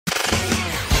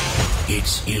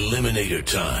It's Eliminator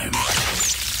time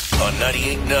on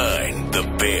 98.9 The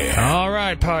Bear. All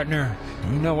right, partner.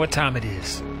 You know what time it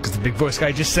is, because the big voice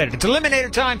guy just said it. It's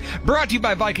Eliminator time, brought to you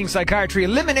by Viking Psychiatry.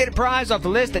 Eliminate a prize off the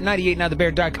list at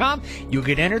 989thebear.com. You'll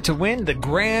get entered to win the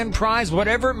grand prize,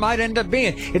 whatever it might end up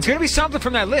being. It's going to be something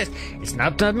from that list. It's not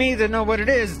up to me to know what it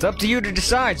is. It's up to you to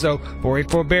decide. So,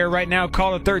 484-BEAR right now,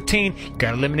 call it 13. You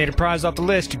got to eliminate a prize off the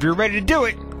list. If you're ready to do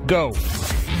it, go.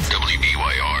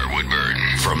 WBYR Woodburn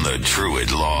from the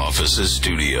Druid Law Offices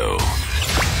studio.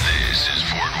 This is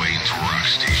Fort Wayne's Rock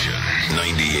Station,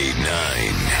 98.9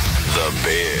 The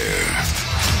Bear.